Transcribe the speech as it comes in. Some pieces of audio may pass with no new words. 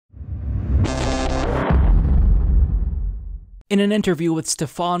In an interview with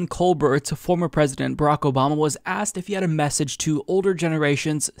Stefan Colbert, former President Barack Obama was asked if he had a message to older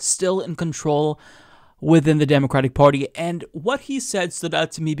generations still in control within the Democratic Party, and what he said stood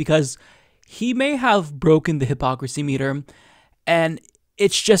out to me because he may have broken the hypocrisy meter, and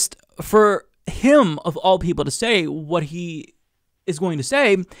it's just for him, of all people, to say what he is going to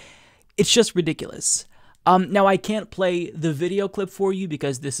say, it's just ridiculous. Now, I can't play the video clip for you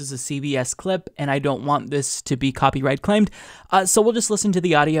because this is a CBS clip and I don't want this to be copyright claimed. So we'll just listen to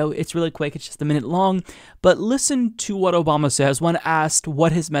the audio. It's really quick. It's just a minute long. But listen to what Obama says when asked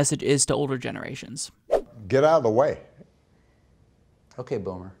what his message is to older generations. Get out of the way. Okay,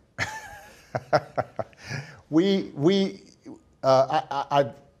 Boomer.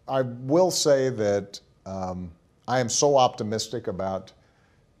 I will say that I am so optimistic about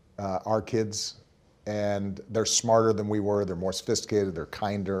our kids. And they're smarter than we were, they're more sophisticated, they're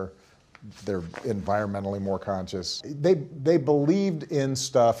kinder, they're environmentally more conscious. They believed in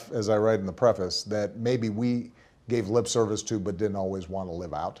stuff, as I write in the preface, that maybe we gave lip service to but didn't always want to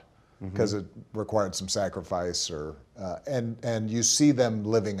live out because it required some sacrifice, or and you see them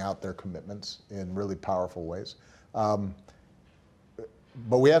living out their commitments in really powerful ways. But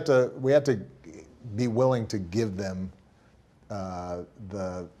we have to be willing to give them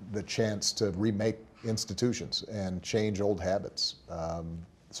the chance to remake institutions and change old habits.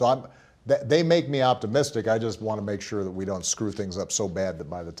 So they make me optimistic. I just want to make sure that we don't screw things up so bad that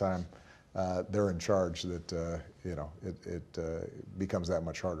by the time they're in charge that it becomes that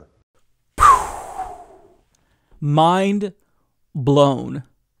much harder. Mind blown.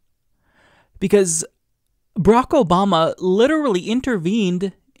 Because Barack Obama literally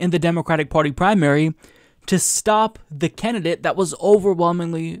intervened in the Democratic Party primary to stop the candidate that was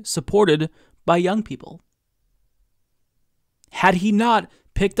overwhelmingly supported by young people. Had he not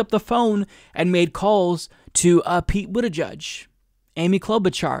picked up the phone and made calls to Pete Buttigieg, Amy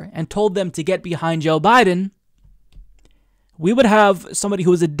Klobuchar, and told them to get behind Joe Biden, we would have somebody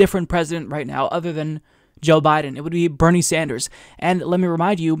who is a different president right now other than Joe Biden. It would be Bernie Sanders. And let me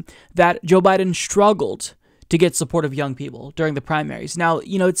remind you that Joe Biden struggled to get support of young people during the primaries. Now,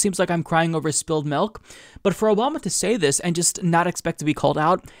 it seems like I'm crying over spilled milk, but for Obama to say this and just not expect to be called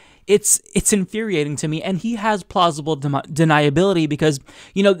out, it's infuriating to me, and he has plausible deniability because,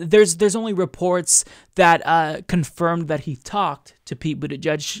 there's only reports that confirmed that he talked to Pete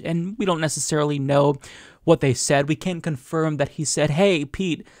Buttigieg, and we don't necessarily know what they said. We can't confirm that he said, hey,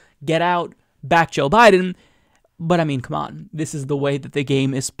 Pete, get out, back Joe Biden. But I mean, come on, this is the way that the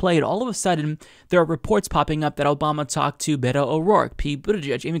game is played. All of a sudden, there are reports popping up that Obama talked to Beto O'Rourke, Pete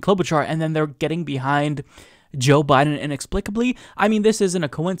Buttigieg, Amy Klobuchar, and then they're getting behind Joe Biden inexplicably. I mean, this isn't a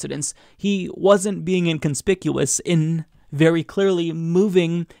coincidence. He wasn't being inconspicuous in very clearly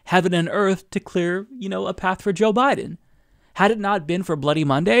moving heaven and earth to clear, a path for Joe Biden. Had it not been for Bloody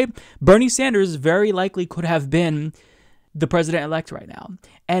Monday, Bernie Sanders very likely could have been the president-elect right now.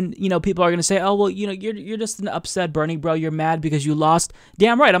 And, people are going to say, oh, well, you're just an upset Bernie, bro. You're mad because you lost.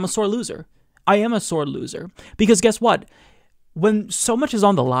 Damn right, I'm a sore loser. I am a sore loser. Because guess what? When so much is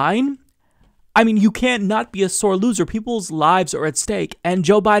on the line, I mean, you can't not be a sore loser. People's lives are at stake, and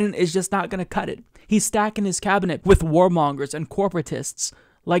Joe Biden is just not going to cut it. He's stacking his cabinet with warmongers and corporatists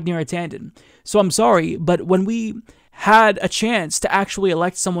like Neera Tanden. So I'm sorry, but when we had a chance to actually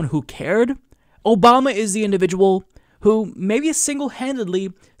elect someone who cared, Obama is the individual who maybe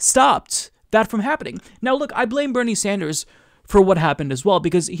single-handedly stopped that from happening. Now, look, I blame Bernie Sanders for what happened as well,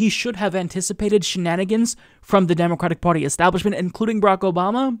 because he should have anticipated shenanigans from the Democratic Party establishment, including Barack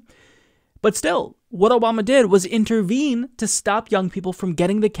Obama. But still, what Obama did was intervene to stop young people from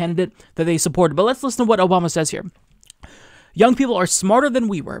getting the candidate that they supported. But let's listen to what Obama says here. Young people are smarter than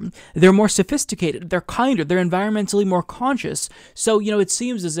we were. They're more sophisticated. They're kinder. They're environmentally more conscious. So, it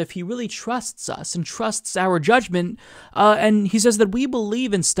seems as if he really trusts us and trusts our judgment. And he says that we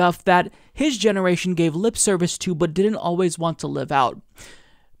believe in stuff that his generation gave lip service to but didn't always want to live out.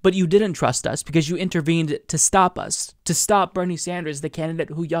 But you didn't trust us because you intervened to stop us, to stop Bernie Sanders, the candidate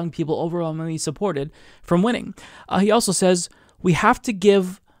who young people overwhelmingly supported, from winning. He also says we have to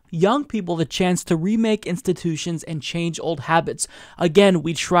give young people the chance to remake institutions and change old habits. Again,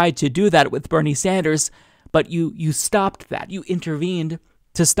 we tried to do that with Bernie Sanders, but you stopped that. You intervened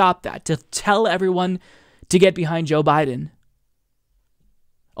to stop that, to tell everyone to get behind Joe Biden.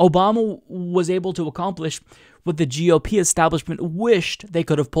 Obama was able to accomplish what the GOP establishment wished they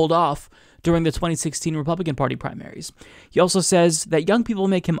could have pulled off during the 2016 Republican Party primaries. He also says that young people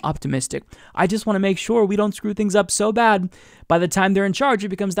make him optimistic. I just want to make sure we don't screw things up so bad. By the time they're in charge, it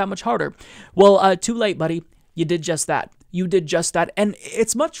becomes that much harder. Well, too late, buddy. You did just that. you did just that. And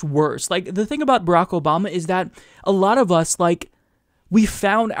it's much worse. Like, the thing about Barack Obama is that a lot of us, like, we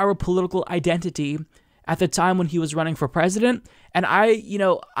found our political identity at the time when he was running for president. And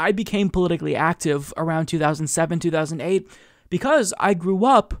I became politically active around 2007, 2008, because I grew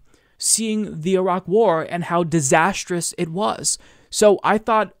up seeing the Iraq War and how disastrous it was. So I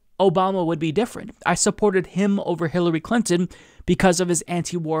thought Obama would be different. I supported him over Hillary Clinton because of his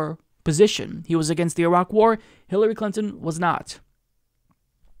anti-war position. He was against the Iraq War. Hillary Clinton was not.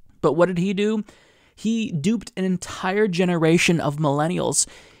 But what did he do? He duped an entire generation of millennials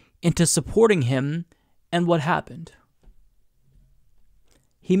into supporting him. And what happened?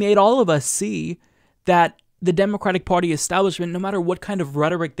 He made all of us see that the Democratic Party establishment, no matter what kind of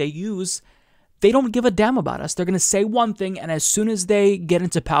rhetoric they use, they don't give a damn about us. They're going to say one thing, and as soon as they get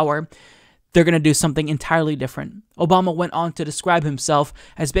into power, they're going to do something entirely different. Obama went on to describe himself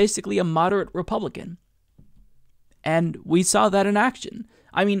as basically a moderate Republican. And we saw that in action.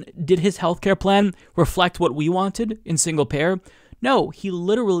 I mean, did his healthcare plan reflect what we wanted in single payer? No, he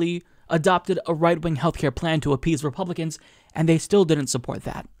literally adopted a right-wing healthcare plan to appease Republicans, and they still didn't support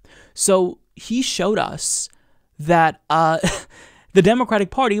that. So he showed us that the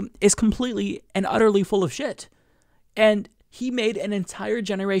Democratic Party is completely and utterly full of shit. And he made an entire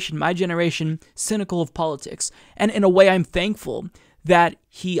generation, my generation, cynical of politics. And in a way, I'm thankful that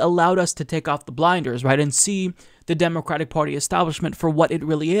he allowed us to take off the blinders, right, and see the Democratic Party establishment for what it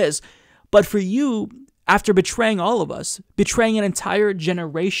really is. But for you, after betraying all of us, betraying an entire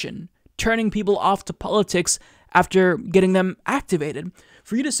generation, turning people off to politics after getting them activated,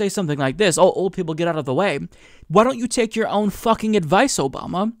 for you to say something like this, oh, old people, get out of the way. Why don't you take your own fucking advice,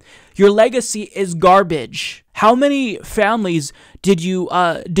 Obama? Your legacy is garbage. How many families did you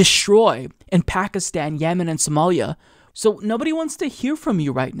destroy in Pakistan, Yemen, and Somalia? So nobody wants to hear from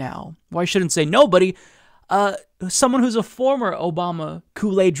you right now. Well, I shouldn't say nobody. Someone who's a former Obama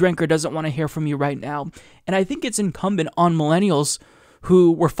Kool-Aid drinker doesn't want to hear from you right now. And I think it's incumbent on millennials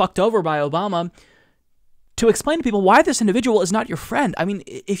who were fucked over by Obama to explain to people why this individual is not your friend. I mean,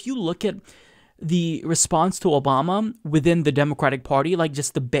 if you look at the response to Obama within the Democratic Party, like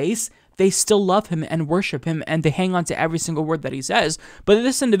just the base, they still love him and worship him, and they hang on to every single word that he says. But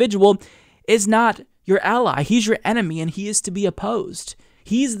this individual is not your ally. He's your enemy, and he is to be opposed.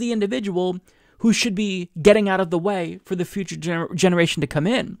 He's the individual who should be getting out of the way for the future generation to come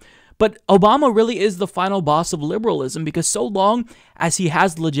in. But Obama really is the final boss of liberalism, because so long as he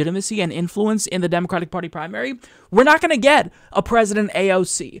has legitimacy and influence in the Democratic Party primary, we're not going to get a President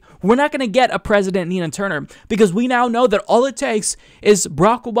AOC. We're not going to get a President Nina Turner, because we now know that all it takes is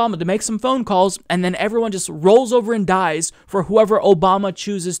Barack Obama to make some phone calls, and then everyone just rolls over and dies for whoever Obama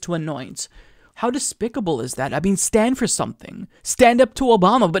chooses to anoint. How despicable is that? I mean, stand for something. Stand up to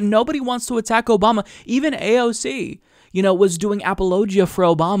Obama, but nobody wants to attack Obama. Even AOC, was doing apologia for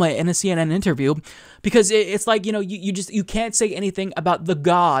Obama in a CNN interview, because it's like, you can't say anything about the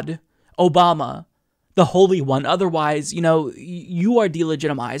God, Obama, the Holy One. Otherwise, you are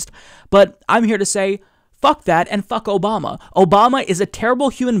delegitimized. But I'm here to say, fuck that and fuck Obama. Obama is a terrible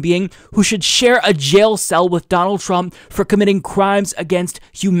human being who should share a jail cell with Donald Trump for committing crimes against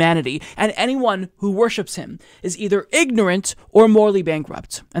humanity. And anyone who worships him is either ignorant or morally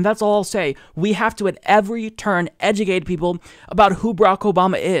bankrupt. And that's all I'll say. We have to, at every turn, educate people about who Barack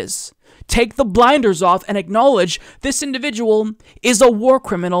Obama is. Take the blinders off and acknowledge this individual is a war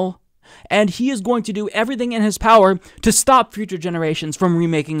criminal, and he is going to do everything in his power to stop future generations from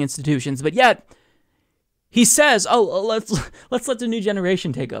remaking institutions. But yet, he says, oh, let's let the new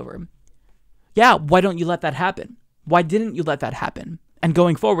generation take over. Yeah, why don't you let that happen? Why didn't you let that happen? And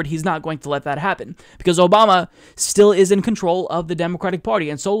going forward, he's not going to let that happen, because Obama still is in control of the Democratic Party.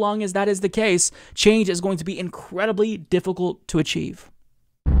 And so long as that is the case, change is going to be incredibly difficult to achieve.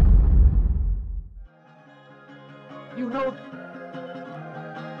 You know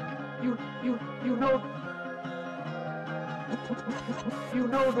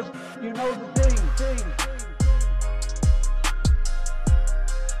the thing.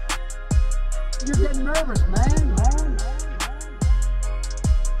 You're getting nervous, man.